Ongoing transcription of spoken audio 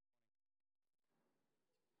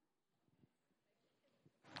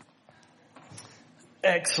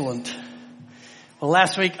Excellent. Well,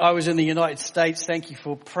 last week I was in the United States. Thank you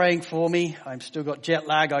for praying for me. I've still got jet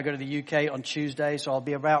lag. I go to the UK on Tuesday, so I'll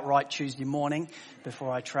be about right Tuesday morning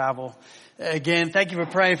before I travel. Again, thank you for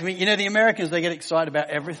praying for me. You know, the Americans, they get excited about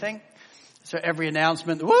everything. So every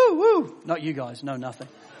announcement, woo, woo. Not you guys. No, nothing.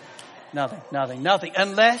 Nothing.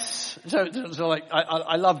 Unless, so like,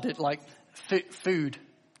 I loved it, like food,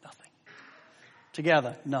 nothing.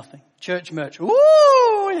 Together, nothing. Church merch, woo!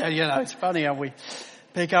 Yeah, you know, it's funny how we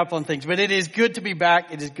pick up on things. But it is good to be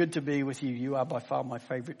back. It is good to be with you. You are by far my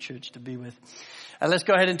favorite church to be with. Let's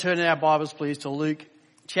go ahead and turn in our Bibles, please, to Luke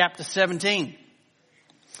chapter 17.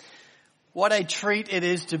 What a treat it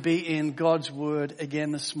is to be in God's Word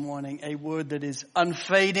again this morning. A Word that is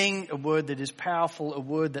unfading, a Word that is powerful, a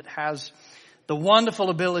Word that has the wonderful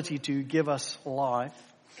ability to give us life.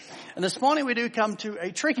 And this morning we do come to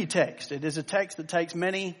a tricky text. It is a text that takes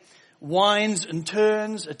many winds and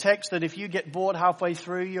turns, a text that if you get bored halfway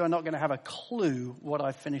through, you are not going to have a clue what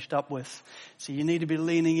I've finished up with. So you need to be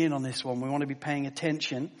leaning in on this one. We want to be paying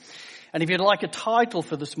attention. And if you'd like a title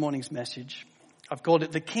for this morning's message, I've called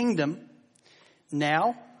it The Kingdom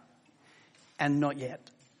Now and Not Yet.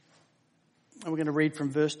 And we're going to read from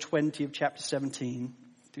verse 20 of chapter 17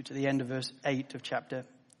 through to the end of verse 8 of chapter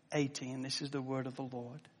 18. This is the word of the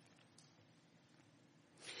Lord.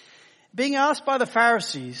 Being asked by the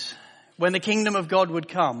Pharisees when the kingdom of God would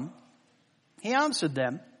come, he answered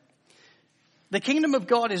them, "The kingdom of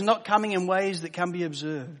God is not coming in ways that can be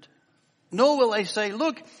observed. Nor will they say,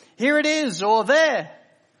 'Look, here it is,' or 'there.'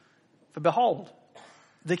 For behold,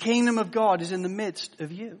 the kingdom of God is in the midst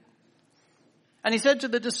of you." And he said to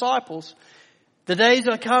the disciples, "The days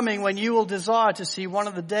are coming when you will desire to see one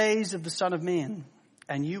of the days of the Son of Man,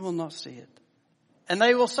 and you will not see it. And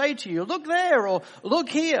they will say to you, 'Look there,' or 'Look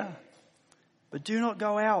here.' But do not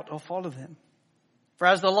go out or follow them. For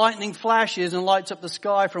as the lightning flashes and lights up the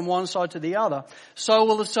sky from one side to the other, so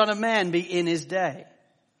will the Son of Man be in his day.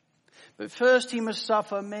 But first he must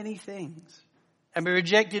suffer many things and be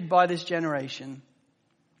rejected by this generation.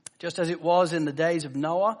 Just as it was in the days of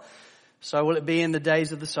Noah, so will it be in the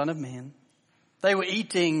days of the Son of Man. They were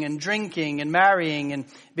eating and drinking and marrying and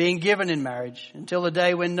being given in marriage until the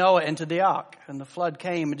day when Noah entered the ark and the flood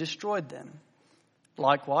came and destroyed them.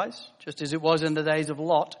 Likewise, just as it was in the days of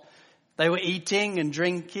Lot, they were eating and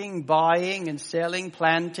drinking, buying and selling,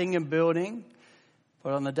 planting and building.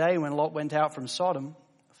 But on the day when Lot went out from Sodom,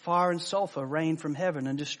 fire and sulfur rained from heaven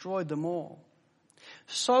and destroyed them all.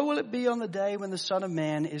 So will it be on the day when the Son of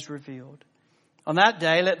Man is revealed. On that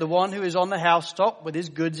day, let the one who is on the housetop with his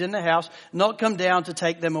goods in the house not come down to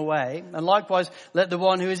take them away. And likewise, let the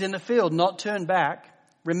one who is in the field not turn back.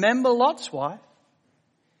 Remember Lot's wife.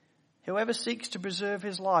 Whoever seeks to preserve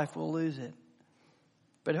his life will lose it.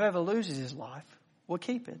 But whoever loses his life will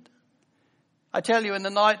keep it. I tell you, in the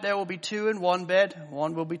night there will be two in one bed.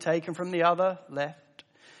 One will be taken from the other, left.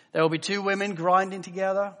 There will be two women grinding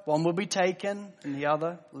together. One will be taken and the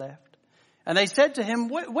other left. And they said to him,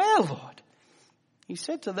 "Where, Lord?" He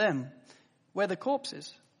said to them, "Where the corpse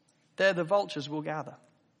is, there the vultures will gather."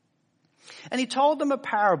 And he told them a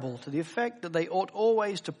parable to the effect that they ought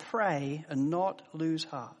always to pray and not lose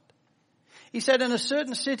heart. He said, in a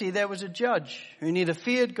certain city there was a judge who neither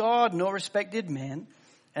feared God nor respected men.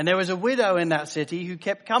 And there was a widow in that city who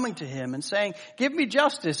kept coming to him and saying, "Give me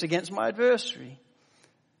justice against my adversary."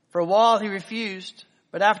 For a while he refused,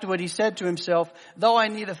 but afterward he said to himself, "Though I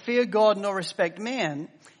neither fear God nor respect man,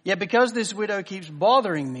 yet because this widow keeps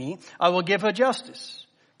bothering me, I will give her justice,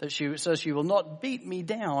 so she will not beat me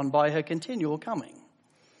down by her continual coming."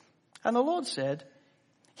 And the Lord said,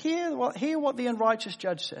 Hear what the unrighteous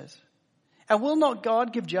judge says. And will not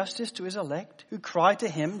God give justice to his elect who cry to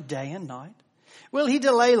him day and night? Will he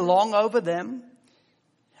delay long over them?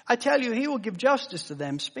 I tell you, he will give justice to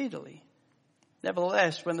them speedily.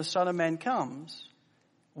 Nevertheless, when the Son of Man comes,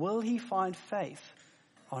 will he find faith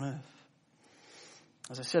on earth?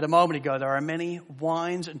 As I said a moment ago, there are many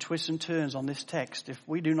winds and twists and turns on this text. If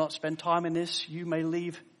we do not spend time in this, you may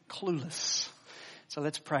leave clueless. So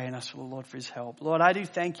let's pray and ask the Lord for his help. Lord, I do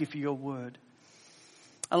thank you for your word.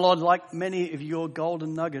 And Lord, like many of your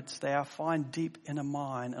golden nuggets, they are found deep in a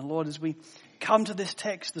mine. And Lord, as we come to this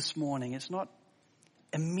text this morning, it's not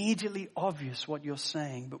immediately obvious what you're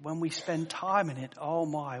saying, but when we spend time in it, oh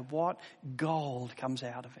my, what gold comes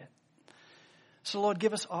out of it. So Lord,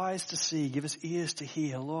 give us eyes to see, give us ears to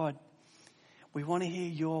hear. Lord, we want to hear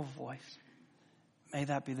your voice. May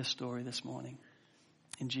that be the story this morning.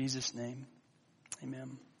 In Jesus' name,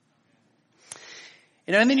 amen.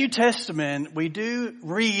 You know, in the New Testament, we do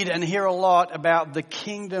read and hear a lot about the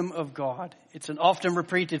kingdom of God. It's an often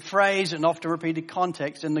repeated phrase, an often repeated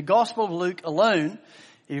context. In the Gospel of Luke alone,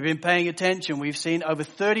 if you've been paying attention, we've seen over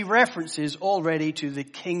 30 references already to the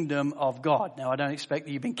kingdom of God. Now, I don't expect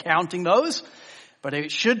that you've been counting those, but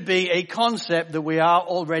it should be a concept that we are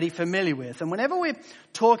already familiar with. And whenever we're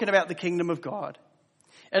talking about the kingdom of God,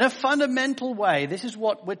 in a fundamental way, this is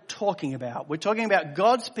what we're talking about. We're talking about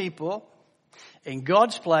God's people in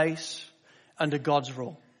God's place under God's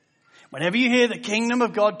rule. Whenever you hear the kingdom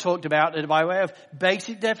of God talked about, by way of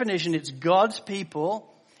basic definition, it's God's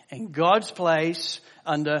people in God's place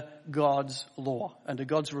under God's law, under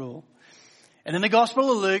God's rule. And in the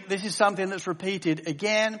Gospel of Luke, this is something that's repeated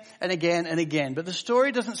again and again and again. But the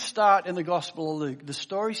story doesn't start in the Gospel of Luke. The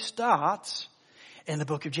story starts in the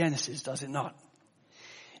book of Genesis, does it not?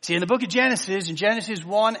 See, in the book of Genesis, in Genesis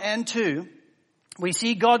 1 and 2, we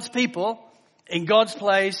see God's people in God's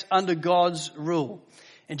place under God's rule.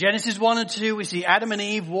 In Genesis 1 and 2, we see Adam and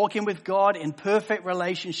Eve walking with God in perfect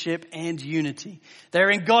relationship and unity. They're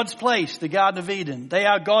in God's place, the Garden of Eden. They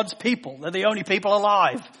are God's people. They're the only people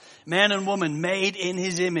alive, man and woman, made in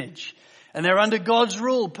His image. And they're under God's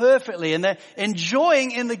rule perfectly. And they're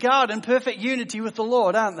enjoying in the garden perfect unity with the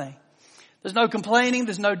Lord, aren't they? There's no complaining.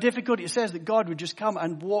 There's no difficulty. It says that God would just come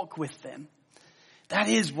and walk with them. That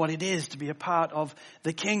is what it is to be a part of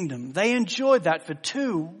the kingdom. They enjoyed that for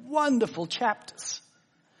 2 wonderful chapters.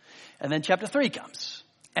 And then chapter 3 comes.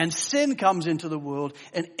 And sin comes into the world.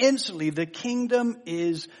 And instantly the kingdom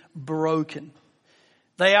is broken.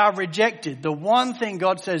 They are rejected. The one thing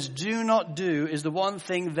God says do not do is the one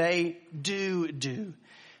thing they do.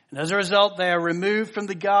 And as a result, they are removed from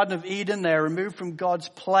the Garden of Eden. They are removed from God's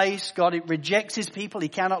place. God rejects His people. He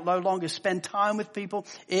cannot no longer spend time with people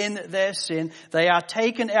in their sin. They are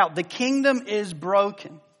taken out. The kingdom is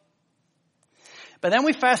broken. But then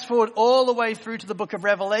we fast forward all the way through to the book of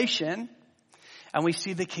Revelation, and we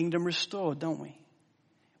see the kingdom restored, don't we?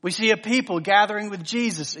 We see a people gathering with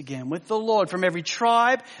Jesus again, with the Lord, from every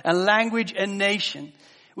tribe and language and nation.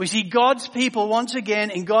 We see God's people once again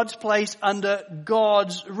in God's place under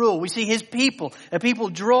God's rule. We see His people, a people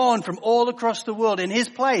drawn from all across the world in His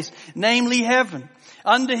place, namely heaven,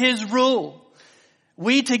 under His rule.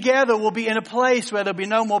 We together will be in a place where there'll be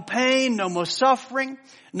no more pain, no more suffering,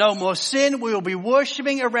 no more sin. We will be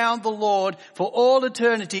worshiping around the Lord for all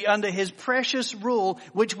eternity under His precious rule,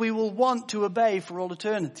 which we will want to obey for all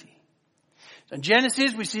eternity. So in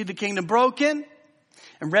Genesis, we see the kingdom broken.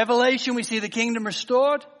 In Revelation, we see the kingdom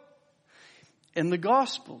restored. In the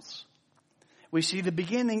Gospels, we see the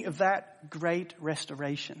beginning of that great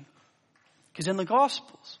restoration. Because in the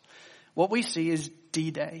Gospels, what we see is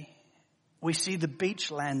D-Day. We see the beach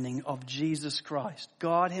landing of Jesus Christ,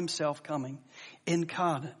 God Himself coming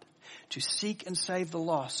incarnate to seek and save the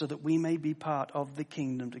lost so that we may be part of the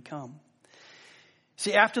kingdom to come.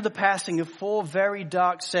 See, after the passing of 4 very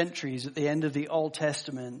dark centuries at the end of the Old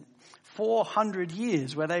Testament, 400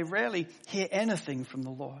 years where they rarely hear anything from the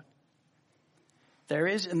Lord, there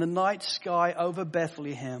is in the night sky over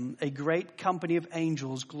Bethlehem a great company of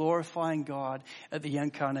angels glorifying God at the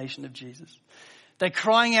incarnation of Jesus. They're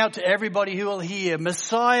crying out to everybody who will hear,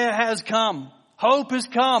 Messiah has come. Hope has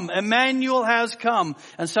come. Emmanuel has come.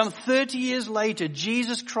 And some 30 years later,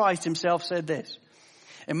 Jesus Christ Himself said this.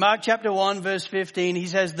 In Mark chapter 1, verse 15, He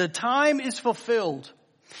says, the time is fulfilled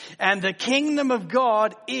and the kingdom of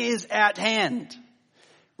God is at hand.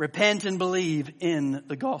 Repent and believe in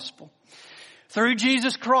the gospel. Through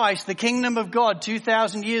Jesus Christ, the kingdom of God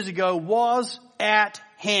 2,000 years ago was at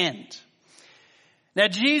hand. Now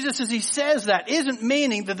Jesus, as He says that, isn't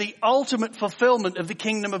meaning that the ultimate fulfillment of the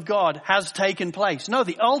kingdom of God has taken place. No,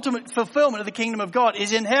 the ultimate fulfillment of the kingdom of God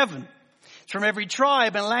is in heaven. It's from every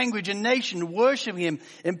tribe and language and nation worshiping Him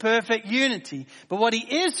in perfect unity. But what He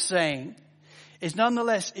is saying is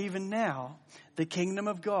nonetheless, even now, the kingdom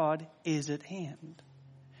of God is at hand.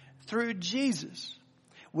 Through Jesus,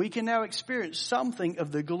 we can now experience something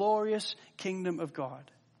of the glorious kingdom of God.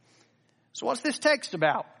 So what's this text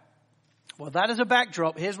about? Well, that is a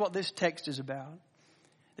backdrop. Here's what this text is about.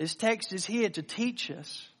 This text is here to teach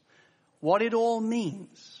us what it all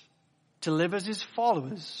means to live as His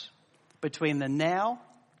followers between the now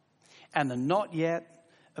and the not yet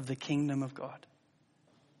of the kingdom of God.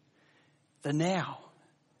 The now.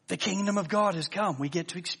 The kingdom of God has come. We get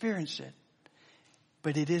to experience it.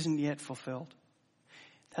 But it isn't yet fulfilled.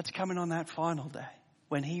 That's coming on that final day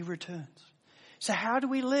when He returns. So how do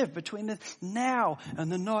we live between the now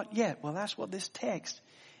and the not yet? Well, that's what this text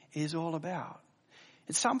is all about.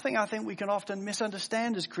 It's something I think we can often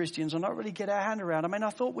misunderstand as Christians or not really get our hand around. I mean, I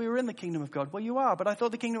thought we were in the kingdom of God. Well, you are, but I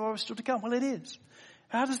thought the kingdom of God was still to come. Well, it is.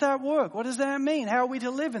 How does that work? What does that mean? How are we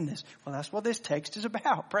to live in this? Well, that's what this text is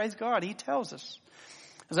about. Praise God. He tells us.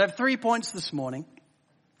 So I have 3 points this morning.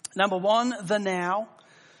 Number 1, the now,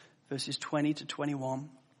 verses 20 to 21.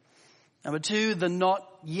 Number 2, the not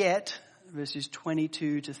yet, verses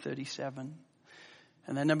 22 to 37.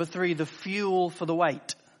 And then number 3, the fuel for the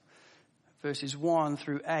wait, verses 1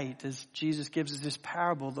 through 8, as Jesus gives us this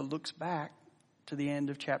parable that looks back to the end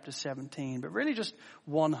of chapter 17. But really just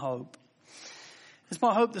one hope. It's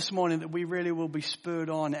my hope this morning that we really will be spurred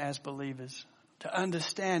on as believers to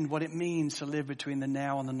understand what it means to live between the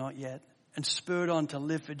now and the not yet, and spurred on to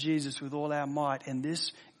live for Jesus with all our might in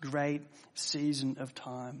this great season of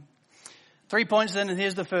time. 3 points then, and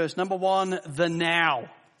here's the first. Number 1, the now.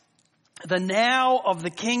 The now of the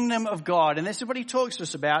kingdom of God. And this is what he talks to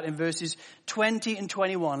us about in verses 20 and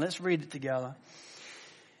 21. Let's read it together.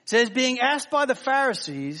 It says, being asked by the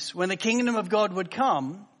Pharisees when the kingdom of God would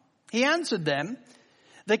come, he answered them,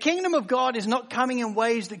 the kingdom of God is not coming in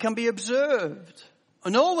ways that can be observed.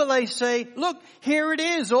 Nor will they say, look, here it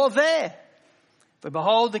is, or there. But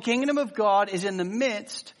behold, the kingdom of God is in the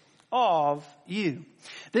midst of you.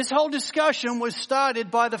 This whole discussion was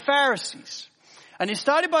started by the Pharisees. And it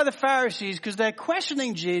started by the Pharisees because they're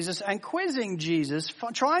questioning Jesus and quizzing Jesus,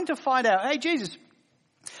 trying to find out, hey, Jesus,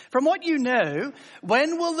 from what you know,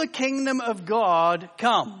 when will the kingdom of God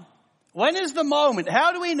come? When is the moment?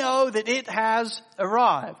 How do we know that it has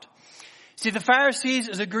arrived? See, the Pharisees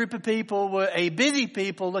as a group of people were a busy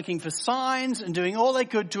people looking for signs and doing all they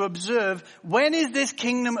could to observe, when is this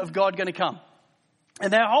kingdom of God going to come?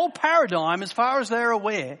 And their whole paradigm, as far as they're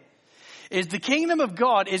aware, is the kingdom of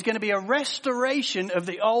God is going to be a restoration of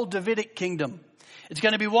the old Davidic kingdom. It's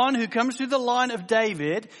going to be one who comes through the line of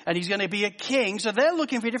David, and he's going to be a king. So they're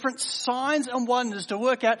looking for different signs and wonders to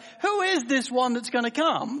work out, who is this one that's going to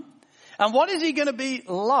come? And what is he going to be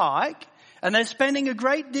like? And they're spending a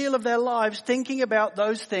great deal of their lives thinking about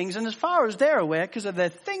those things. And as far as they're aware, because of their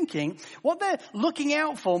thinking, what they're looking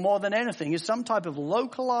out for more than anything is some type of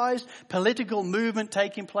localized political movement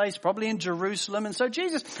taking place, probably in Jerusalem. And so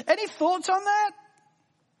Jesus, any thoughts on that?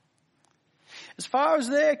 As far as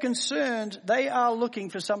they're concerned, they are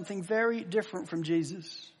looking for something very different from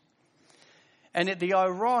Jesus. And yet the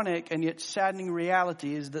ironic and yet saddening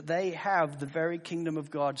reality is that they have the very kingdom of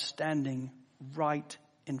God standing right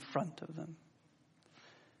in front of them.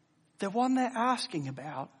 The one they're asking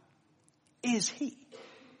about is he.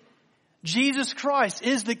 Jesus Christ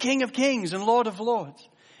is the King of Kings and Lord of Lords.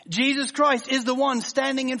 Jesus Christ is the one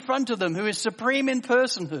standing in front of them who is supreme in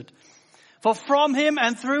personhood. For from him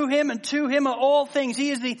and through him and to him are all things.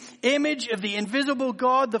 He is the image of the invisible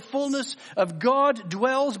God. The fullness of God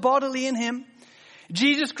dwells bodily in him.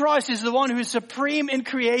 Jesus Christ is the one who is supreme in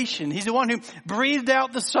creation. He's the one who breathed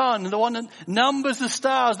out the sun, the one that numbers the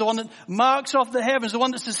stars, the one that marks off the heavens, the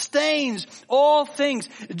one that sustains all things.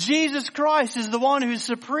 Jesus Christ is the one who is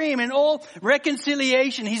supreme in all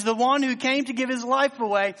reconciliation. He's the one who came to give his life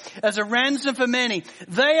away as a ransom for many.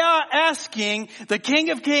 They are asking the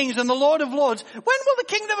King of Kings and the Lord of Lords, when will the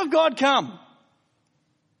kingdom of God come?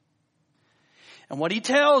 And what he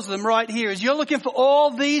tells them right here is, you're looking for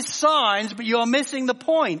all these signs, but you're missing the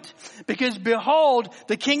point. Because behold,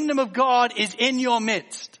 the kingdom of God is in your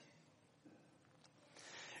midst.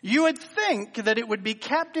 You would think that it would be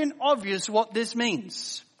captain obvious what this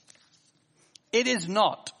means. It is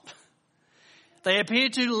not. They appear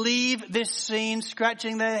to leave this scene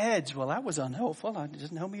scratching their heads. Well, that was unhelpful. It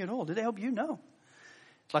doesn't help me at all. Did it help you? No.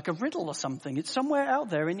 Like a riddle or something. It's somewhere out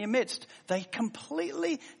there in your midst. They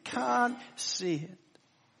completely can't see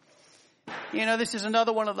it. You know, this is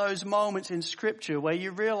another one of those moments in Scripture where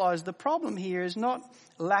you realize the problem here is not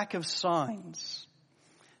lack of signs.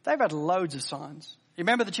 They've had loads of signs. You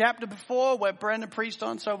remember the chapter before where Brendan preached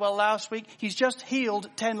on so well last week? He's just healed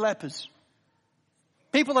 10 lepers.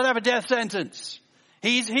 People that have a death sentence.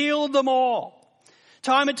 He's healed them all.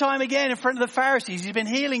 Time and time again in front of the Pharisees, he's been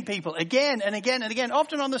healing people again and again and again,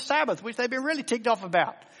 often on the Sabbath, which they've been really ticked off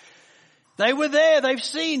about. They were there. They've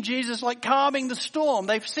seen Jesus like calming the storm.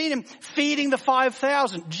 They've seen him feeding the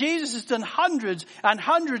 5,000. Jesus has done hundreds and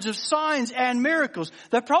hundreds of signs and miracles.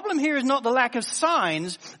 The problem here is not the lack of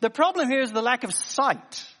signs. The problem here is the lack of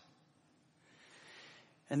sight.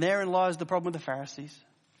 And therein lies the problem with the Pharisees.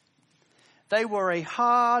 They were a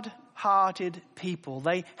hard-hearted people.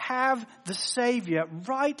 They have the Savior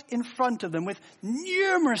right in front of them with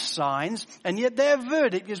numerous signs, and yet their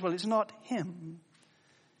verdict is, well, it's not him.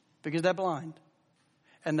 Because they're blind.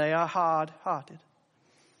 And they are hard-hearted.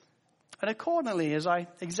 And accordingly, as I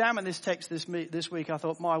examined this text this week, I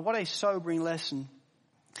thought, what a sobering lesson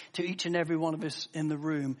to each and every one of us in the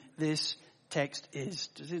room this text is.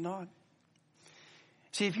 Does it not?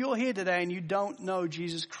 See, if you're here today and you don't know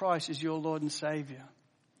Jesus Christ as your Lord and Savior,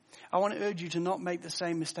 I want to urge you to not make the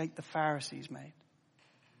same mistake the Pharisees made.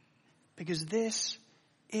 Because this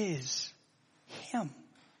is Him.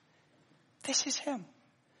 This is Him.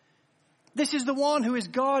 This is the one who is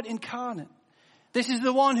God incarnate. This is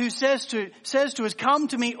the one who says to us, come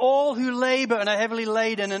to me all who labor and are heavily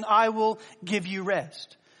laden, and I will give you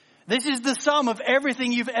rest. This is the sum of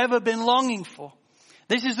everything you've ever been longing for.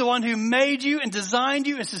 This is the one who made you and designed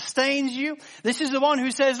you and sustains you. This is the one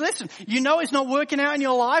who says, listen, you know it's not working out in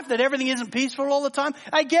your life, that everything isn't peaceful all the time.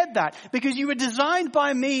 I get that, because you were designed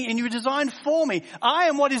by me and you were designed for me. I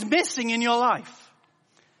am what is missing in your life.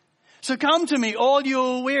 So come to me, all you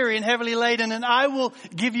are weary and heavily laden, and I will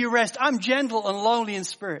give you rest. I'm gentle and lowly in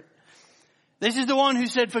spirit. This is the one who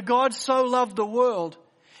said, for God so loved the world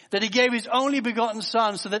that He gave His only begotten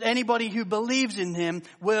Son, so that anybody who believes in Him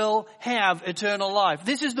will have eternal life.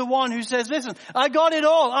 This is the one who says, listen, I got it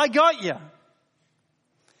all. I got you.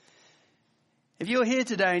 If you're here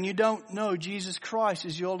today and you don't know Jesus Christ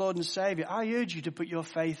as your Lord and Savior, I urge you to put your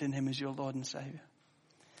faith in Him as your Lord and Savior.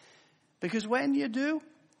 Because when you do,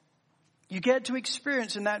 you get to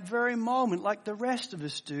experience in that very moment, like the rest of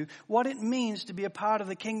us do, what it means to be a part of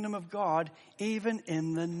the kingdom of God, even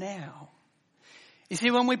in the now. You see,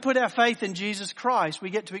 when we put our faith in Jesus Christ,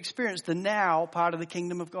 we get to experience the now part of the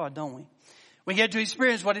kingdom of God, don't we? We get to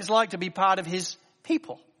experience what it's like to be part of His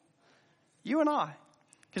people. You and I.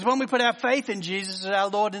 Because when we put our faith in Jesus as our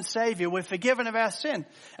Lord and Savior, we're forgiven of our sin.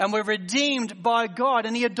 And we're redeemed by God.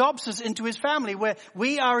 And He adopts us into His family, where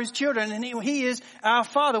we are His children and He is our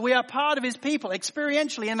Father. We are part of His people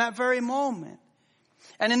experientially in that very moment.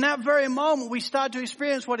 And in that very moment, we start to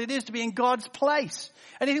experience what it is to be in God's place.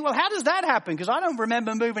 And you think, well, how does that happen? Because I don't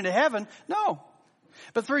remember moving to heaven. No.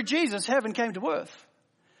 But through Jesus, heaven came to earth.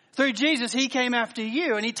 Through Jesus, He came after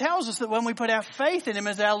you. And He tells us that when we put our faith in Him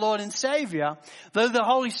as our Lord and Savior, though the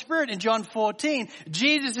Holy Spirit in John 14,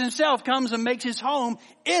 Jesus Himself comes and makes His home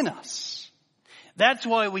in us. That's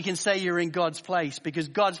why we can say you're in God's place, because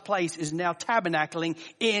God's place is now tabernacling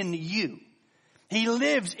in you. He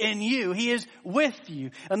lives in you. He is with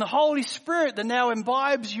you. And the Holy Spirit that now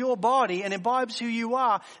imbibes your body and imbibes who you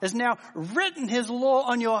are has now written His law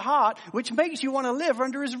on your heart, which makes you want to live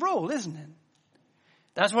under His rule, isn't it?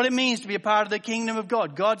 That's what it means to be a part of the kingdom of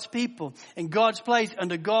God, God's people, in God's place,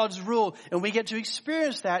 under God's rule. And we get to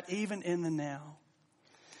experience that even in the now.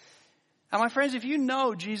 And my friends, if you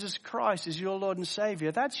know Jesus Christ as your Lord and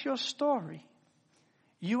Savior, that's your story.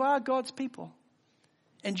 You are God's people.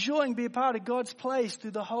 Enjoying being a part of God's place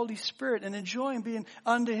through the Holy Spirit and enjoying being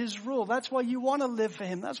under His rule. That's why you want to live for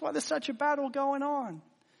Him. That's why there's such a battle going on.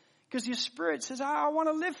 Because your spirit says, I want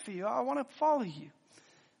to live for you. I want to follow you.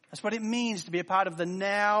 That's what it means to be a part of the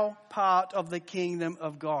now part of the kingdom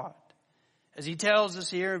of God. As He tells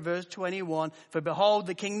us here in verse 21, for behold,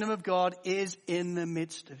 the kingdom of God is in the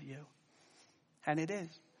midst of you. And it is.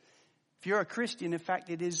 If you're a Christian, in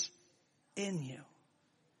fact, it is in you.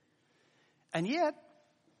 And yet,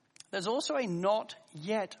 there's also a not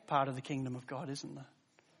yet part of the kingdom of God, isn't there?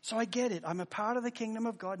 So I get it. I'm a part of the kingdom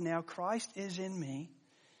of God now. Christ is in me.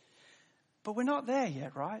 But we're not there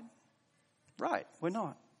yet, right? Right, we're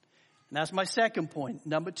not. And that's my second point.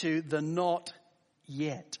 Number 2, the not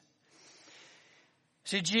yet.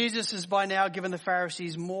 See, Jesus has by now given the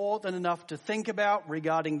Pharisees more than enough to think about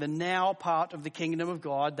regarding the now part of the kingdom of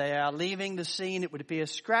God. They are leaving the scene, it would appear,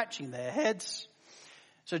 scratching their heads.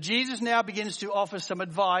 So Jesus now begins to offer some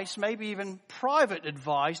advice, maybe even private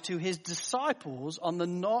advice, to His disciples on the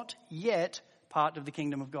not yet part of the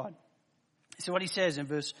kingdom of God. So what He says in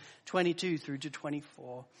verse 22 through to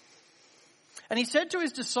 24. And He said to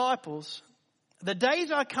His disciples, the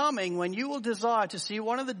days are coming when you will desire to see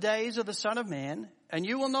one of the days of the Son of Man, and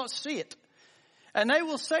you will not see it. And they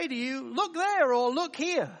will say to you, look there or look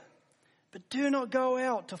here. But do not go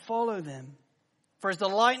out to follow them. For as the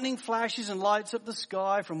lightning flashes and lights up the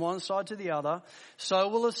sky from one side to the other, so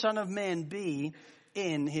will the Son of Man be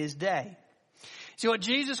in His day. See, what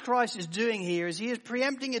Jesus Christ is doing here is He is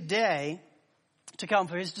preempting a day to come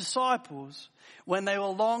for His disciples when they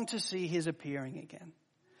will long to see His appearing again.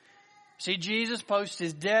 See, Jesus post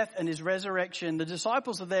His death and His resurrection. The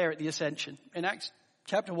disciples are there at the ascension. In Acts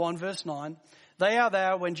chapter 1, verse 9, they are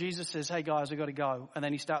there when Jesus says, hey guys, I've got to go. And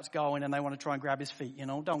then He starts going and they want to try and grab His feet.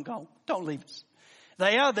 Don't go. Don't leave us.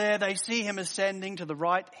 They are there. They see Him ascending to the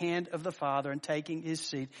right hand of the Father and taking His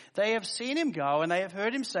seat. They have seen Him go and they have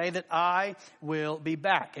heard Him say that I will be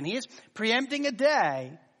back. And He is preempting a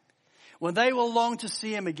day when they will long to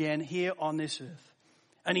see Him again here on this earth.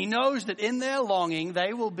 And he knows that in their longing,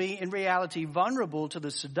 they will be in reality vulnerable to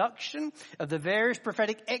the seduction of the various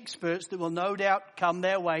prophetic experts that will no doubt come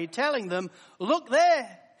their way, telling them, look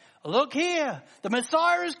there, look here, the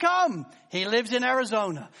Messiah has come. He lives in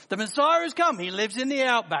Arizona. The Messiah has come. He lives in the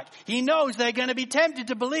outback. He knows they're going to be tempted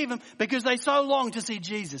to believe him because they so long to see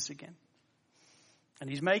Jesus again. And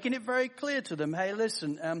he's making it very clear to them, hey,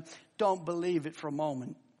 listen, don't believe it for a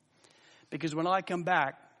moment. Because when I come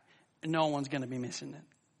back, no one's going to be missing it.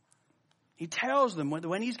 He tells them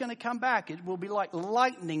when he's going to come back, it will be like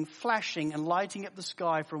lightning flashing and lighting up the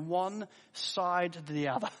sky from one side to the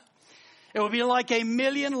other. It will be like a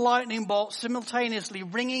million lightning bolts simultaneously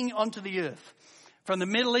ringing onto the earth. From the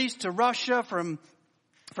Middle East to Russia, from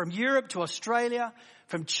Europe to Australia,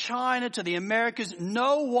 from China to the Americas,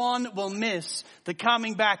 no one will miss the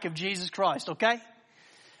coming back of Jesus Christ, okay?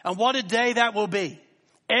 And what a day that will be.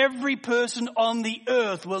 Every person on the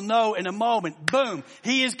earth will know in a moment, boom,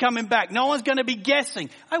 he is coming back. No one's going to be guessing.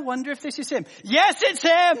 I wonder if this is him. Yes, it's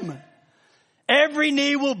him. Every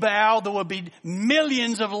knee will bow. There will be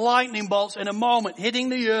millions of lightning bolts in a moment hitting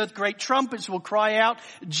the earth. Great trumpets will cry out.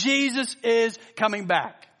 Jesus is coming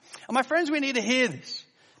back. And my friends, we need to hear this.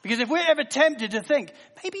 Because if we're ever tempted to think,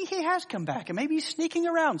 maybe he has come back and maybe he's sneaking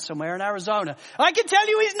around somewhere in Arizona, I can tell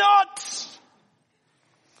you he's not.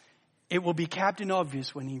 It will be captain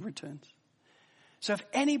obvious when he returns. So if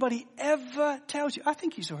anybody ever tells you, I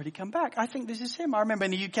think he's already come back. I think this is him. I remember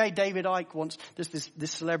in the UK, David Icke once,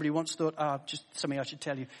 this celebrity once thought, just something I should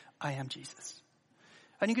tell you. I am Jesus.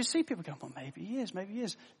 And you can see people going, well, maybe he is, maybe he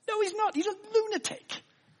is. No, he's not. He's a lunatic.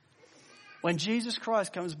 When Jesus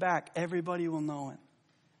Christ comes back, everybody will know it.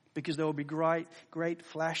 Because there will be great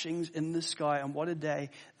flashings in the sky. And what a day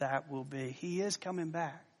that will be. He is coming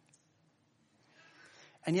back.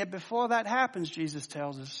 And yet before that happens, Jesus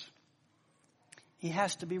tells us, he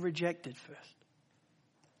has to be rejected first.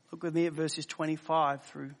 Look with me at verses 25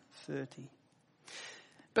 through 30.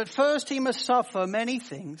 But first he must suffer many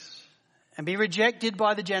things and be rejected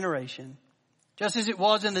by the generation. Just as it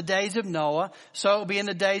was in the days of Noah, so it will be in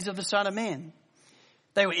the days of the Son of Man.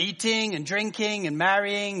 They were eating and drinking and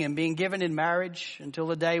marrying and being given in marriage until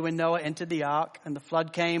the day when Noah entered the ark and the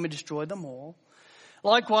flood came and destroyed them all.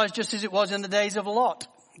 Likewise, just as it was in the days of Lot,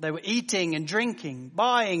 they were eating and drinking,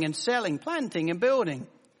 buying and selling, planting and building.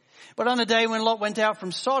 But on the day when Lot went out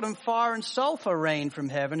from Sodom, fire and sulfur rained from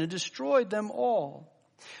heaven and destroyed them all.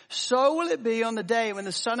 So will it be on the day when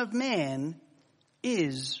the Son of Man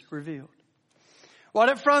is revealed. Right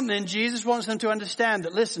up front then, Jesus wants them to understand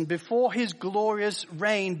that, listen, before his glorious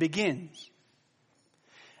reign begins,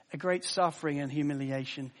 a great suffering and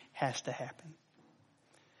humiliation has to happen.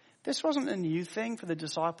 This wasn't a new thing for the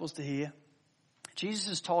disciples to hear. Jesus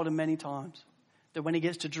has told them many times that when he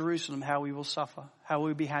gets to Jerusalem, how he will suffer, how he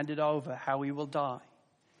will be handed over, how he will die.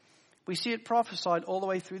 We see it prophesied all the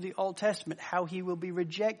way through the Old Testament, how he will be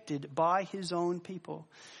rejected by his own people.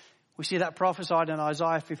 We see that prophesied in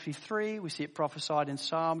Isaiah 53. We see it prophesied in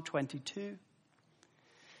Psalm 22.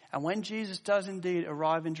 And when Jesus does indeed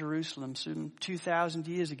arrive in Jerusalem, soon 2,000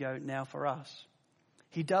 years ago now for us,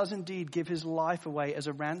 he does indeed give his life away as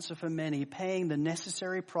a ransom for many, paying the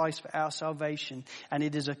necessary price for our salvation. And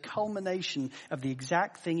it is a culmination of the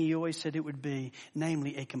exact thing he always said it would be,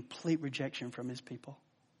 namely a complete rejection from his people.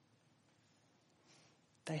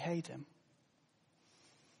 They hate him.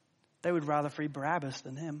 They would rather free Barabbas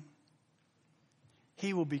than him.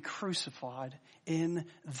 He will be crucified in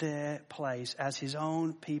their place as his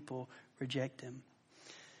own people reject him.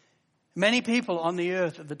 Many people on the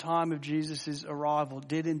earth at the time of Jesus' arrival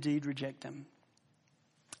did indeed reject him.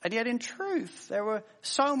 And yet in truth, there were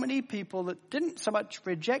so many people that didn't so much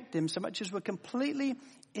reject him, so much as were completely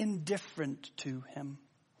indifferent to him.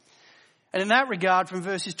 And in that regard, from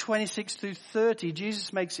verses 26 through 30,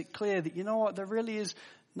 Jesus makes it clear that, you know what, there really is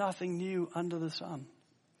nothing new under the sun.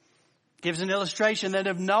 Gives an illustration then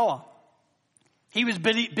of Noah. He was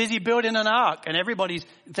busy building an ark, and everybody's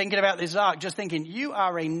thinking about this ark, just thinking, you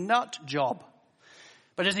are a nut job.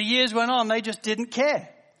 But as the years went on, they just didn't care.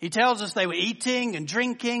 He tells us they were eating and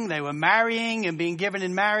drinking, they were marrying and being given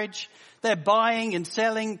in marriage. They're buying and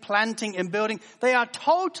selling, planting and building. They are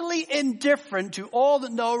totally indifferent to all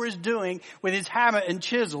that Noah is doing with his hammer and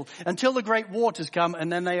chisel until the great waters come,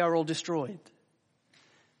 and then they are all destroyed.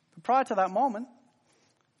 But prior to that moment,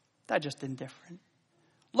 they're just indifferent.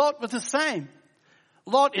 Lot was the same.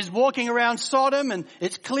 Lot is walking around Sodom, and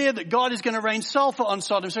it's clear that God is going to rain sulfur on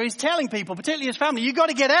Sodom. So he's telling people, particularly his family, you've got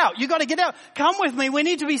to get out. You've got to get out. Come with me. We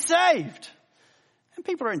need to be saved. And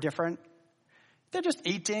people are indifferent. They're just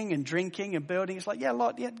eating and drinking and building. It's like, yeah,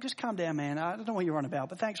 Lot, yeah, just calm down, man. I don't know what you're on about,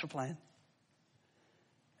 but thanks for playing.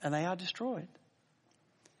 And they are destroyed.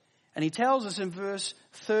 And he tells us in verse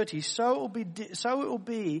 30, so it will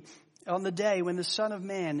be on the day when the Son of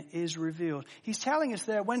Man is revealed. He's telling us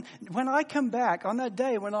there, when I come back, on that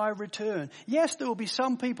day when I return, yes, there will be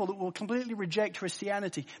some people that will completely reject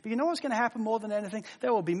Christianity. But you know what's going to happen more than anything?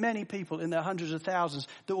 There will be many people in their hundreds of thousands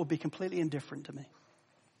that will be completely indifferent to me.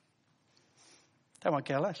 They won't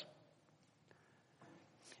care less.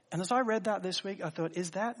 And as I read that this week, I thought,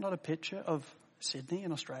 is that not a picture of Sydney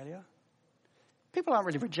in Australia? People aren't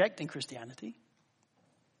really rejecting Christianity.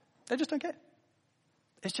 They just don't care.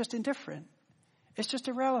 It's just indifferent. It's just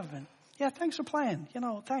irrelevant. Yeah, thanks for playing.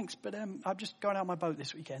 Thanks, but I'm just going out on my boat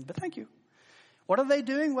this weekend. But thank you. What are they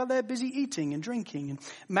doing? Well, they're busy eating and drinking and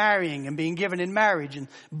marrying and being given in marriage and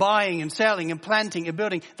buying and selling and planting and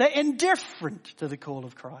building. They're indifferent to the call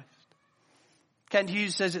of Christ. Kent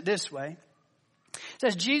Hughes says it this way. He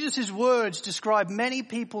says, Jesus' words describe many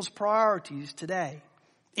people's priorities today.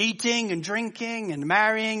 Eating and drinking and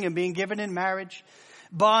marrying and being given in marriage.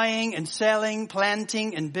 Buying and selling,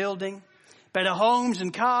 planting and building, better homes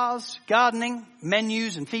and cars, gardening,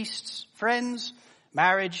 menus and feasts, friends,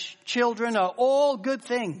 marriage, children are all good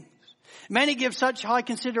things. Many give such high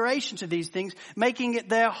consideration to these things, making it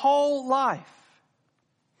their whole life.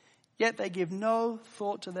 Yet they give no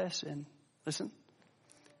thought to their sin. Listen,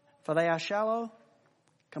 for they are shallow,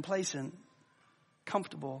 complacent,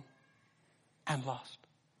 comfortable, and lost.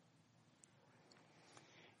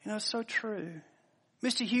 It's so true.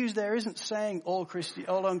 Mr. Hughes there isn't saying all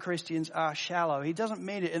non-Christians are shallow. He doesn't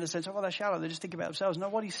mean it in the sense of, they're shallow, they just think about themselves. No,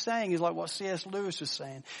 what he's saying is like what C.S. Lewis was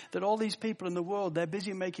saying, that all these people in the world, they're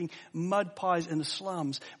busy making mud pies in the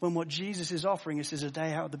slums when what Jesus is offering us is a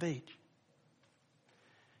day out at the beach.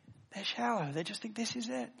 They're shallow. They just think this is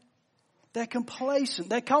it. They're complacent.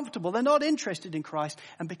 They're comfortable. They're not interested in Christ.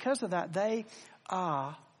 And because of that, they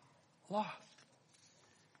are lost.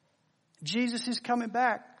 Jesus is coming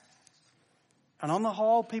back. And on the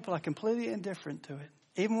whole, people are completely indifferent to it.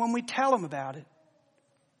 Even when we tell them about it,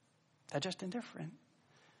 they're just indifferent.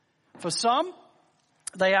 For some,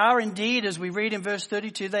 they are indeed, as we read in verse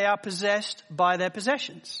 32, they are possessed by their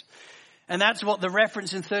possessions. And that's what the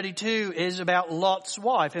reference in 32 is about Lot's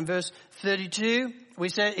wife. In verse 32,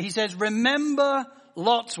 he says, remember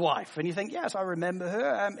Lot's wife. And you think, yes, I remember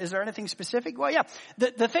her. Is there anything specific? Well, yeah.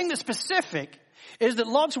 The thing that's specific is that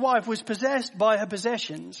Lot's wife was possessed by her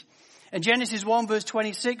possessions. In Genesis 1 verse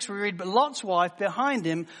 26 we read, but Lot's wife behind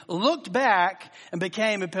him looked back and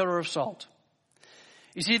became a pillar of salt.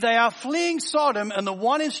 You see, they are fleeing Sodom, and the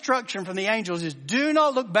one instruction from the angels is do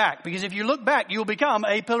not look back, because if you look back, you'll become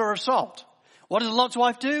a pillar of salt. What does Lot's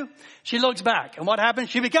wife do? She looks back. And what happens?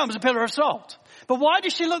 She becomes a pillar of salt. But why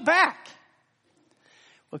does she look back?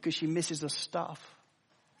 Well, because she misses the stuff.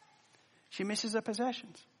 She misses her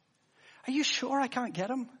possessions. Are you sure I can't get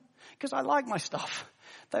them? Because I like my stuff.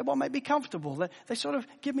 They won't make me comfortable. They sort of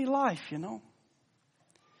give me life,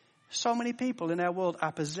 So many people in our world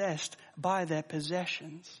are possessed by their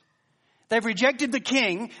possessions. They've rejected the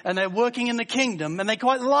king and they're working in the kingdom and they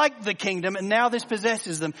quite like the kingdom, and now this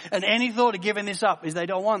possesses them. And any thought of giving this up is they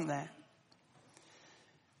don't want that.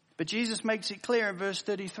 But Jesus makes it clear in verse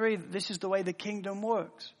 33 that this is the way the kingdom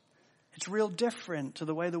works. It's real different to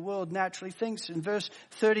the way the world naturally thinks. In verse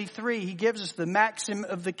 33, he gives us the maxim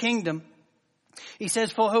of the kingdom. He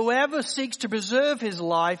says, for whoever seeks to preserve his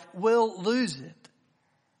life will lose it.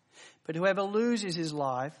 But whoever loses his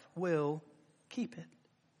life will keep it.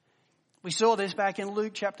 We saw this back in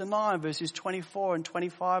Luke chapter 9, verses 24 and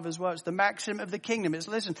 25 as well. It's the maxim of the kingdom. It's,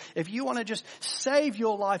 listen, if you want to just save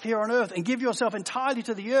your life here on earth and give yourself entirely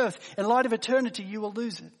to the earth, in light of eternity, you will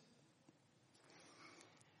lose it.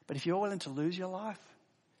 But if you're willing to lose your life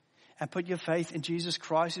and put your faith in Jesus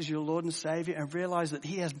Christ as your Lord and Savior and realize that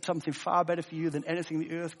he has something far better for you than anything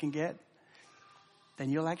the earth can get, then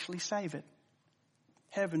you'll actually save it.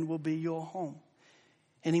 Heaven will be your home.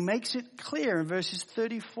 And he makes it clear in verses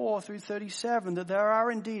 34 through 37 that there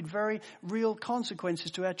are indeed very real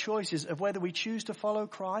consequences to our choices of whether we choose to follow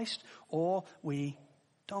Christ or we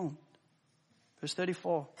don't. Verse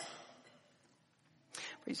 34.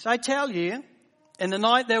 I tell you, in the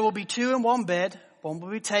night there will be two in one bed. One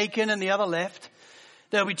will be taken and the other left.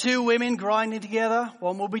 There will be two women grinding together.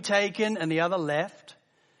 One will be taken and the other left.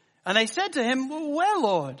 And they said to him, where,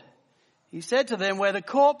 Lord? He said to them, where the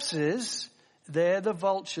corpse is, there the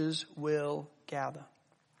vultures will gather.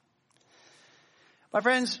 My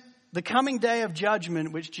friends, the coming day of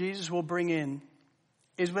judgment which Jesus will bring in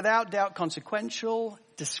is without doubt consequential,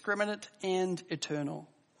 discriminate, and eternal.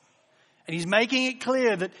 And he's making it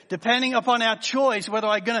clear that depending upon our choice, whether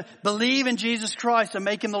I'm going to believe in Jesus Christ and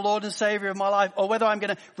make him the Lord and Savior of my life, or whether I'm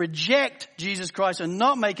going to reject Jesus Christ and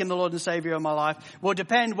not make him the Lord and Savior of my life, will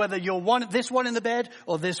depend whether you're this one in the bed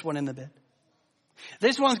or this one in the bed.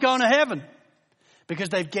 This one's going to heaven because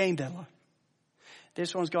they've gained their life.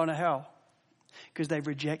 This one's going to hell because they've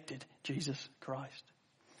rejected Jesus Christ.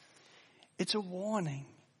 It's a warning.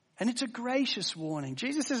 And it's a gracious warning.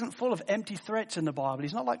 Jesus isn't full of empty threats in the Bible.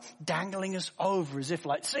 He's not like dangling us over as if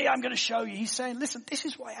like, see, I'm going to show you. He's saying, listen, this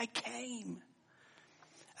is why I came.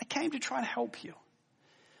 I came to try and help you.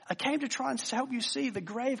 I came to try and help you see the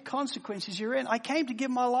grave consequences you're in. I came to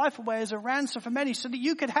give my life away as a ransom for many so that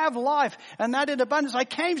you could have life and that in abundance. I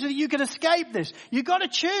came so that you could escape this. You've got to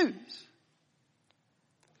choose.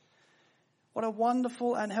 What a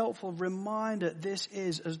wonderful and helpful reminder this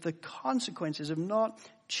is of the consequences of not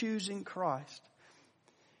choosing Christ.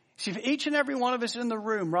 See, for each and every one of us in the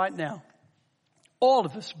room right now, all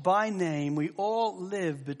of us by name, we all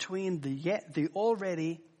live between the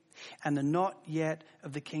already and the not yet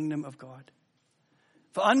of the kingdom of God.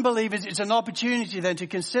 For unbelievers, it's an opportunity then to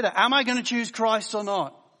consider, am I going to choose Christ or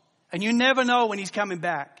not? And you never know when he's coming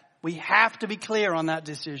back. We have to be clear on that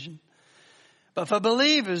decision. But for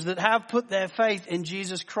believers that have put their faith in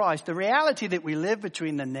Jesus Christ, the reality that we live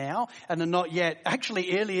between the now and the not yet actually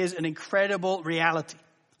really is an incredible reality.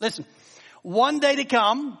 Listen, one day to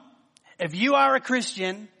come, if you are a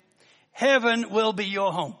Christian, heaven will be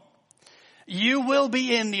your home. You will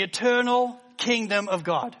be in the eternal kingdom of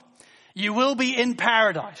God. You will be in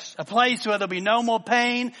paradise, a place where there'll be no more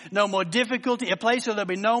pain, no more difficulty, a place where there'll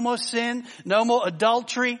be no more sin, no more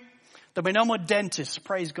adultery. There'll be no more dentists.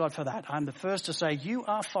 Praise God for that. I'm the first to say, you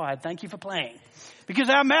are fired. Thank you for playing. Because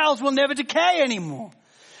our mouths will never decay anymore.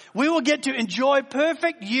 We will get to enjoy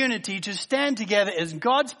perfect unity to stand together as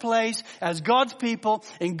God's place, as God's people,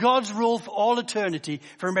 in God's rule for all eternity,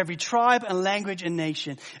 from every tribe and language and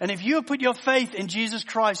nation. And if you have put your faith in Jesus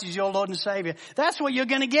Christ as your Lord and Savior, that's what you're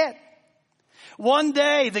going to get. One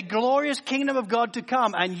day, the glorious kingdom of God to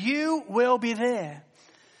come, and you will be there.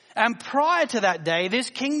 And prior to that day, this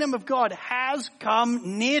kingdom of God has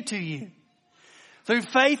come near to you. Through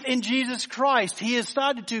faith in Jesus Christ, he has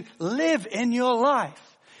started to live in your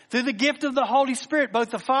life. Through the gift of the Holy Spirit,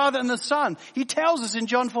 both the Father and the Son. He tells us in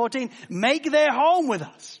John 14, make their home with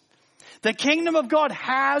us. The kingdom of God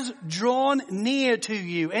has drawn near to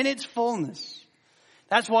you in its fullness.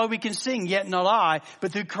 That's why we can sing, yet not I,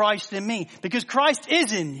 but through Christ in me. Because Christ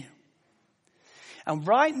is in you. And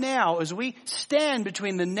right now, as we stand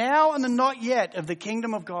between the now and the not yet of the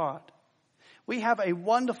kingdom of God, we have a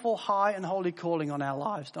wonderful high and holy calling on our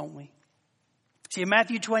lives, don't we? See, in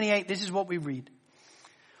Matthew 28, this is what we read.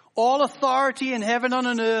 All authority in heaven and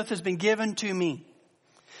on earth has been given to me.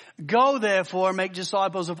 Go therefore and make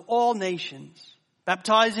disciples of all nations,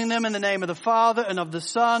 baptizing them in the name of the Father and of the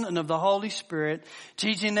Son and of the Holy Spirit,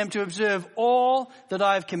 teaching them to observe all that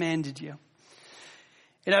I have commanded you.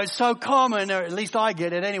 You know, it's so common, or at least I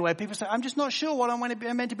get it anyway. People say, I'm just not sure what I'm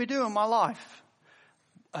meant to be doing in my life.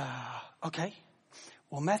 Okay.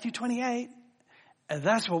 Well, Matthew 28,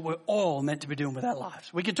 that's what we're all meant to be doing with our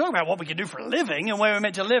lives. We can talk about what we can do for a living and where we're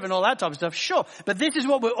meant to live and all that type of stuff. Sure. But this is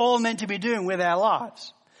what we're all meant to be doing with our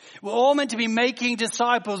lives. We're all meant to be making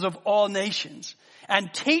disciples of all nations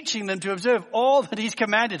and teaching them to observe all that he's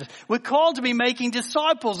commanded us. We're called to be making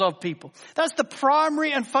disciples of people. That's the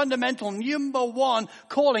primary and fundamental number one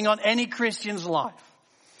calling on any Christian's life.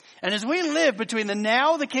 And as we live between the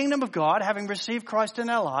now of the kingdom of God, having received Christ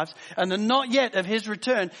in our lives, and the not yet of his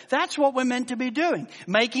return, that's what we're meant to be doing.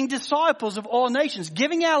 Making disciples of all nations,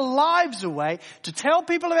 giving our lives away to tell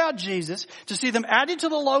people about Jesus, to see them added to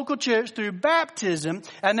the local church through baptism,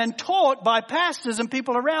 and then taught by pastors and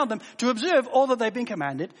people around them to observe all that they've been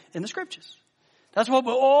commanded in the scriptures. That's what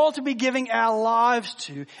we're all to be giving our lives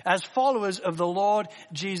to as followers of the Lord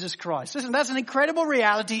Jesus Christ. Listen, that's an incredible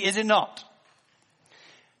reality, is it not?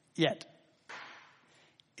 Yet,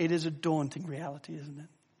 it is a daunting reality, isn't it?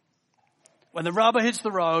 When the rubber hits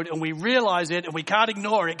the road and we realize it and we can't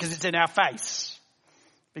ignore it because it's in our face.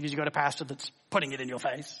 Because you've got a pastor that's putting it in your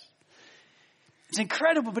face. It's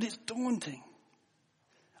incredible, but it's daunting.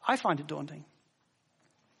 I find it daunting.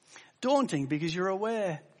 Daunting because you're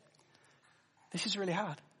aware this is really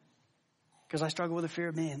hard. Because I struggle with the fear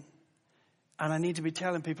of man. And I need to be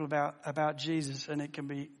telling people about Jesus, and it can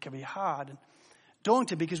be hard. And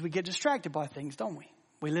daunting because we get distracted by things, don't we?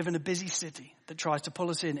 We live in a busy city that tries to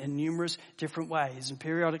pull us in numerous different ways. And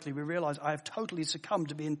periodically we realize I have totally succumbed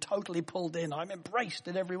to being totally pulled in. I'm embraced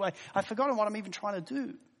in every way. I've forgotten what I'm even trying to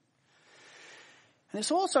do. And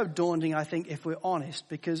it's also daunting, I think, if we're honest,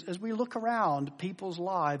 because as we look around people's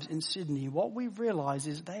lives in Sydney, what we realize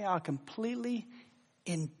is they are completely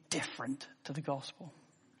indifferent to the gospel.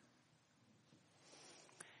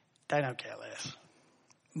 They don't care less.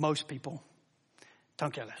 Most people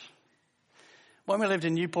don't care less. When we lived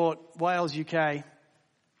in Newport, Wales, UK,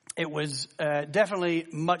 it was definitely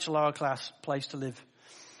a much lower class place to live.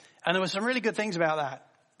 And there were some really good things about that.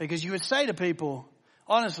 Because you would say to people,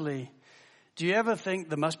 honestly, do you ever think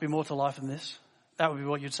there must be more to life than this? That would be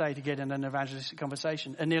what you'd say to get in an evangelistic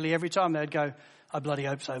conversation. And nearly every time they'd go, I bloody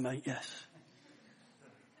hope so, mate, yes.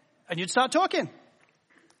 And you'd start talking.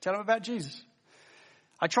 Tell them about Jesus.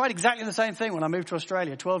 I tried exactly the same thing when I moved to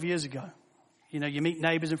Australia 12 years ago. You know, you meet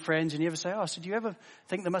neighbours and friends and you ever say, oh, so do you ever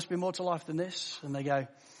think there must be more to life than this? And they go,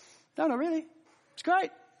 no, not really. It's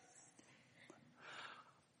great.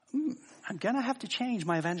 I'm going to have to change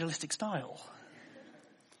my evangelistic style.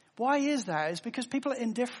 Why is that? It's because people are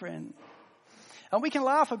indifferent. And we can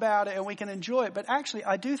laugh about it and we can enjoy it. But actually,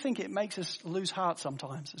 I do think it makes us lose heart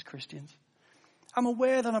sometimes as Christians. I'm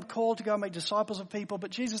aware that I'm called to go and make disciples of people.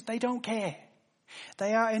 But Jesus, they don't care.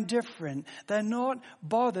 They are indifferent. They're not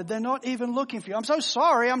bothered. They're not even looking for you. I'm so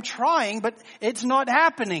sorry. I'm trying, but it's not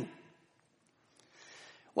happening.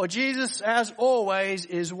 Well, Jesus, as always,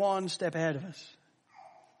 is one step ahead of us.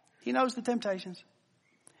 He knows the temptations.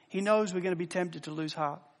 He knows we're going to be tempted to lose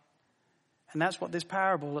heart. And that's what this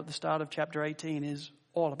parable at the start of chapter 18 is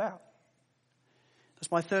all about.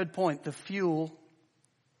 That's my third point, the fuel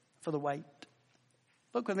for the wait.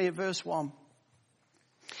 Look with me at verse 1.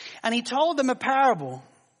 And he told them a parable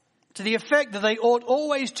to the effect that they ought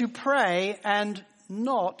always to pray and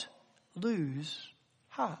not lose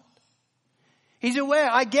heart. He's aware,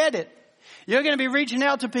 I get it. You're going to be reaching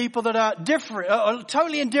out to people that are different,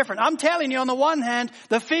 totally indifferent. I'm telling you, on the one hand,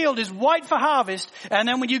 the field is white for harvest. And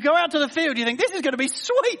then when you go out to the field, you think, this is going to be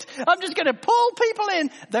sweet. I'm just going to pull people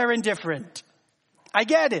in. They're indifferent. I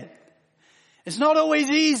get it. It's not always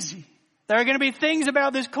easy. There are going to be things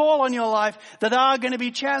about this call on your life that are going to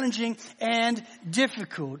be challenging and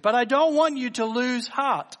difficult. But I don't want you to lose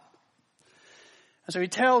heart. And so he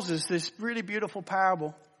tells us this really beautiful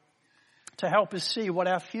parable to help us see what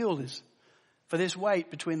our fuel is for this wait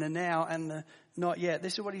between the now and the not yet.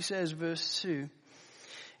 This is what he says, verse 2.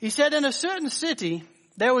 He said, in a certain city,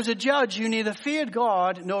 there was a judge who neither feared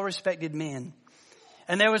God nor respected men.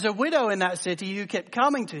 And there was a widow in that city who kept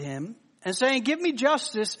coming to him and saying, give me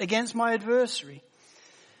justice against my adversary.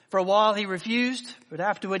 For a while he refused, but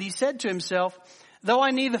afterward he said to himself, though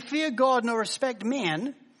I neither fear God nor respect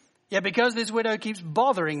men, yet because this widow keeps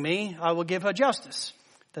bothering me, I will give her justice,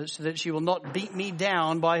 so that she will not beat me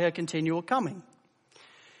down by her continual coming.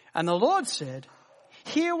 And the Lord said,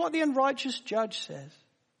 hear what the unrighteous judge says.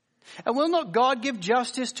 And will not God give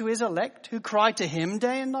justice to his elect who cry to him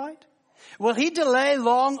day and night? Will he delay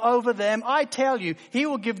long over them? I tell you, he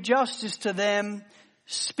will give justice to them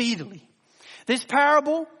speedily. This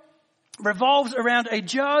parable revolves around a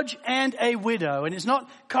judge and a widow. And it's not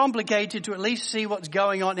complicated to at least see what's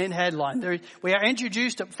going on in headline. We are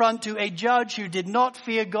introduced up front to a judge who did not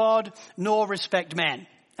fear God nor respect man.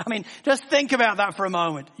 I mean, just think about that for a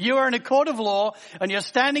moment. You are in a court of law and you're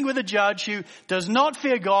standing with a judge who does not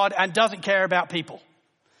fear God and doesn't care about people.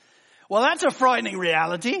 Well, that's a frightening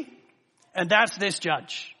reality. And that's this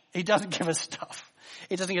judge. He doesn't give us stuff.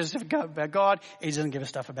 He doesn't give us stuff about God. He doesn't give us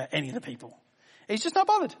stuff about any of the people. He's just not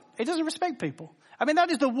bothered. He doesn't respect people. I mean, that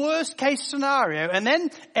is the worst case scenario. And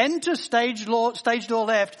then enter stage door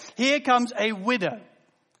left. Here comes a widow.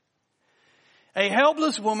 A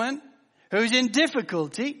helpless woman who's in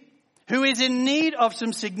difficulty, who is in need of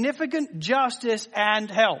some significant justice and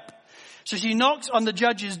help. So she knocks on the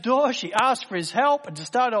judge's door. She asks for his help. And to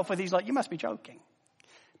start off with, he's like, you must be joking.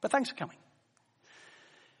 But thanks for coming.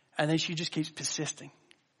 And then she just keeps persisting.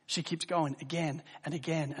 She keeps going again and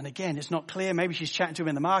again and again. It's not clear. Maybe she's chatting to him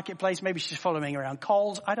in the marketplace. Maybe she's following around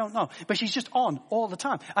Coles. I don't know. But she's just on all the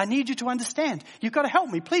time. I need you to understand. You've got to help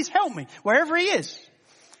me. Please help me. Wherever he is.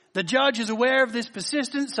 The judge is aware of this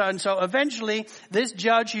persistence. And so eventually this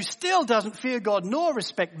judge, who still doesn't fear God nor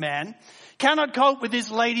respect man, cannot cope with this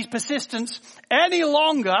lady's persistence any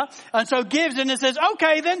longer. And so gives in and says,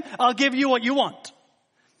 okay, then I'll give you what you want.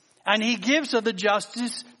 And he gives her the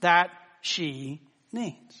justice that she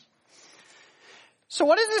needs. So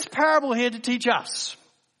what is this parable here to teach us?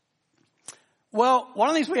 Well, one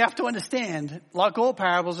of the things we have to understand, like all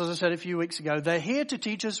parables, as I said a few weeks ago, they're here to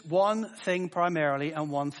teach us one thing primarily and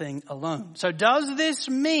one thing alone. So does this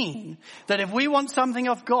mean that if we want something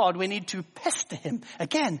of God, we need to pester him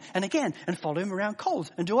again and again and follow him around cold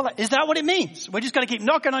and do all that? Is that what it means? We're just going to keep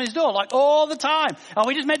knocking on his door like all the time. Are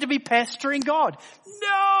we just meant to be pestering God?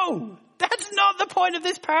 No! That's not the point of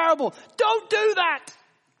this parable. Don't do that.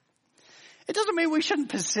 It doesn't mean we shouldn't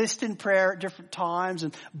persist in prayer at different times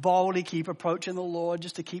and boldly keep approaching the Lord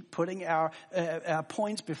just to keep putting our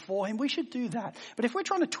points before him. We should do that. But if we're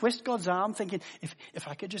trying to twist God's arm thinking, if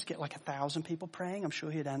I could just get like 1,000 people praying, I'm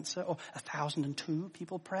sure he'd answer. Or 1,002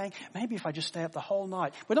 people praying. Maybe if I just stay up the whole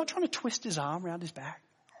night. We're not trying to twist his arm around his back.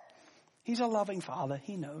 He's a loving Father.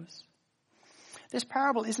 He knows. This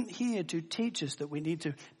parable isn't here to teach us that we need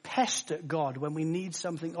to pester God when we need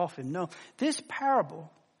something off him. No, this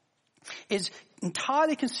parable is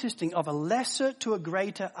entirely consisting of a lesser to a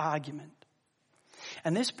greater argument.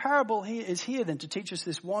 And this parable here is here then to teach us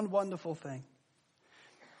this one wonderful thing.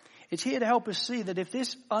 It's here to help us see that if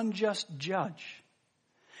this unjust judge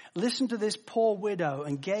listened to this poor widow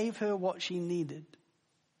and gave her what she needed,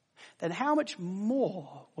 then how much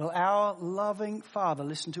more will our loving Father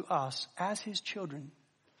listen to us as his children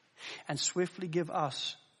and swiftly give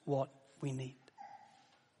us what we need?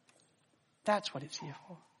 That's what it's here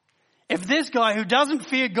for. If this guy who doesn't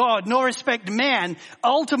fear God nor respect man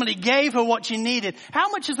ultimately gave her what she needed, how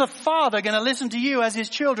much is the Father going to listen to you as his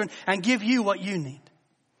children and give you what you need?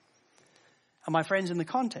 And my friends, in the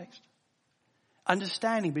context,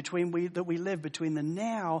 understanding that we live between the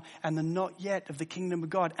now and the not yet of the kingdom of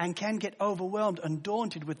God and can get overwhelmed and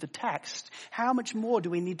daunted with the text, how much more do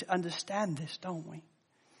we need to understand this, don't we?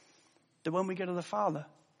 That when we go to the Father,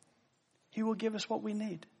 he will give us what we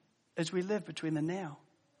need as we live between the now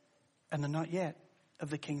and the not yet of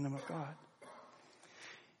the kingdom of God.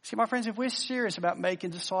 See, my friends, if we're serious about making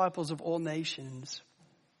disciples of all nations,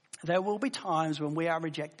 there will be times when we are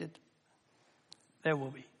rejected. There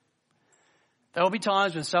will be. There will be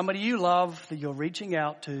times when somebody you love that you're reaching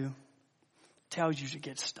out to tells you to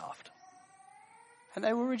get stuffed. And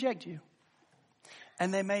they will reject you.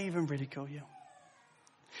 And they may even ridicule you.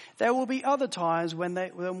 There will be other times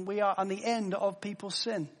when we are on the end of people's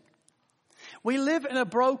sin. We live in a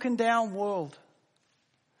broken down world.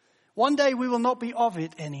 One day we will not be of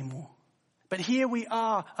it anymore. But here we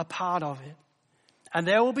are a part of it. And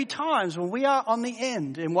there will be times when we are on the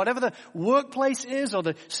end in whatever the workplace is or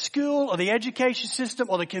the school or the education system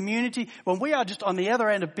or the community, when we are just on the other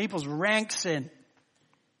end of people's rank sin.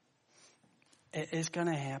 It is going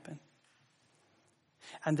to happen.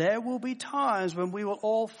 And there will be times when we will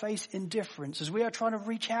all face indifference as we are trying to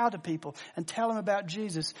reach out to people and tell them about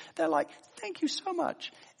Jesus. They're like, thank you so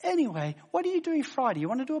much. Anyway, what are you doing Friday? You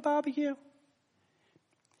want to do a barbecue?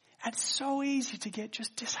 And it's so easy to get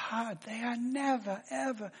just disheartened. They are never,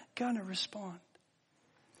 ever going to respond.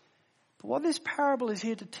 But what this parable is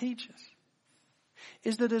here to teach us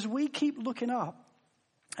is that as we keep looking up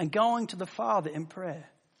and going to the Father in prayer,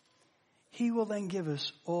 he will then give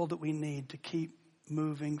us all that we need to keep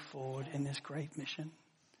moving forward in this great mission.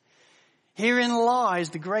 Herein lies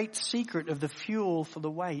the great secret of the fuel for the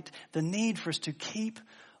wait, the need for us to keep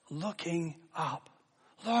looking up.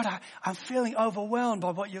 Lord, I'm feeling overwhelmed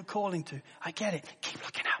by what you're calling to. I get it. Keep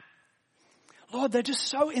looking up. Lord, they're just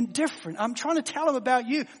so indifferent. I'm trying to tell them about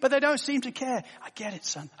you, but they don't seem to care. I get it,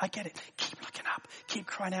 son. I get it. Keep looking up. Keep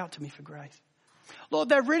crying out to me for grace. Lord,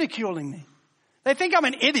 they're ridiculing me. They think I'm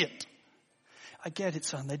an idiot. I get it,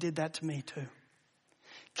 son. They did that to me too.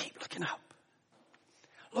 Keep looking up.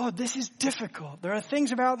 Lord, this is difficult. There are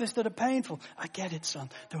things about this that are painful. I get it, son.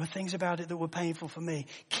 There were things about it that were painful for me.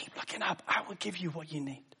 Keep looking up. I will give you what you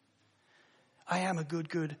need. I am a good,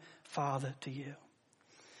 good Father to you.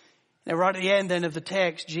 Now, right at the end then of the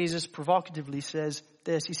text, Jesus provocatively says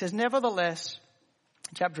this. He says, nevertheless,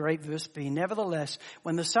 chapter 8, verse B, nevertheless,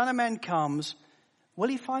 when the Son of Man comes, will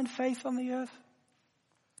he find faith on the earth?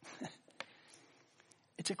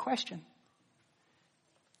 It's a question.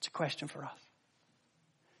 It's a question for us.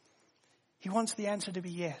 He wants the answer to be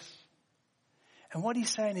yes. And what he's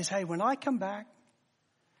saying is, hey, when I come back,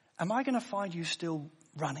 am I going to find you still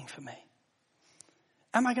running for me?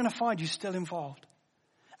 Am I going to find you still involved?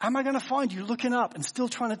 Am I going to find you looking up and still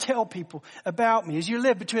trying to tell people about me as you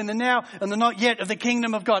live between the now and the not yet of the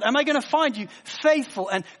kingdom of God? Am I going to find you faithful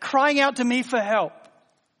and crying out to me for help?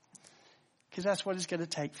 Because that's what it's going to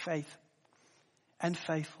take, faith and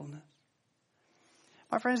faithfulness.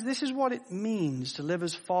 My friends, this is what it means to live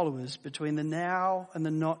as followers between the now and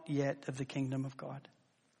the not yet of the kingdom of God.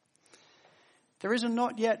 There is a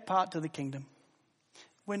not yet part to the kingdom.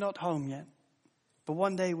 We're not home yet, but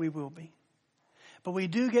one day we will be. But we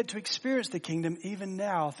do get to experience the kingdom even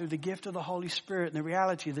now through the gift of the Holy Spirit and the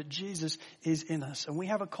reality that Jesus is in us. And we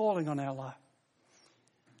have a calling on our life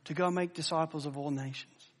to go and make disciples of all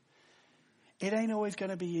nations. It ain't always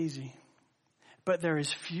going to be easy, but there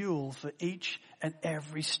is fuel for each and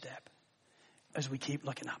every step as we keep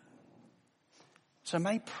looking up. So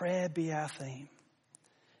may prayer be our theme.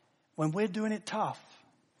 When we're doing it tough,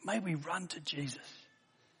 may we run to Jesus,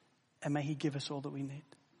 and may he give us all that we need.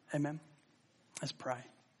 Amen. Let's pray.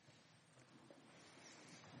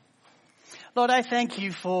 Lord, I thank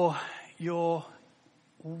you for your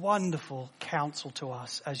wonderful counsel to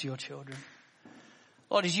us as your children.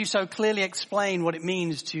 Lord, as you so clearly explain what it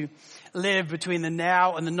means to live between the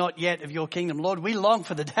now and the not yet of your kingdom, Lord, we long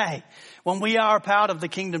for the day when we are a part of the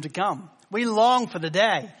kingdom to come. We long for the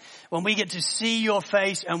day when we get to see your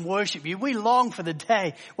face and worship you. We long for the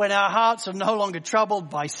day when our hearts are no longer troubled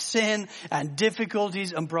by sin and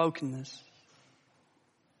difficulties and brokenness.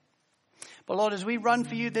 But Lord, as we run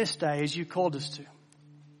for you this day, as you called us to,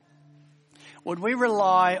 would we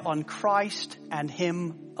rely on Christ and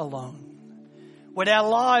him alone? Would our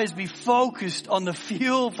lives be focused on the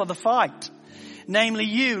fuel for the fight, namely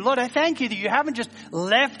you? Lord, I thank you that you haven't just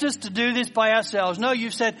left us to do this by ourselves. No,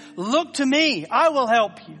 you've said, look to me, I will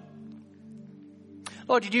help you.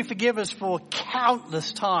 Lord, did you forgive us for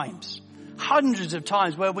countless times, hundreds of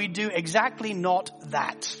times where we do exactly not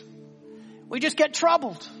that. We just get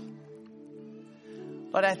troubled.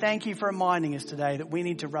 Lord, I thank you for reminding us today that we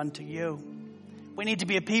need to run to you. We need to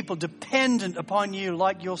be a people dependent upon you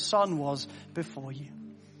like your son was before you.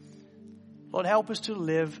 Lord, help us to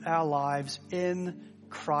live our lives in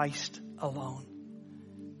Christ alone.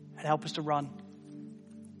 And help us to run.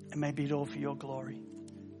 And may it be all for your glory.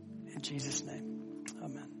 In Jesus' name,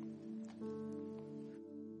 amen.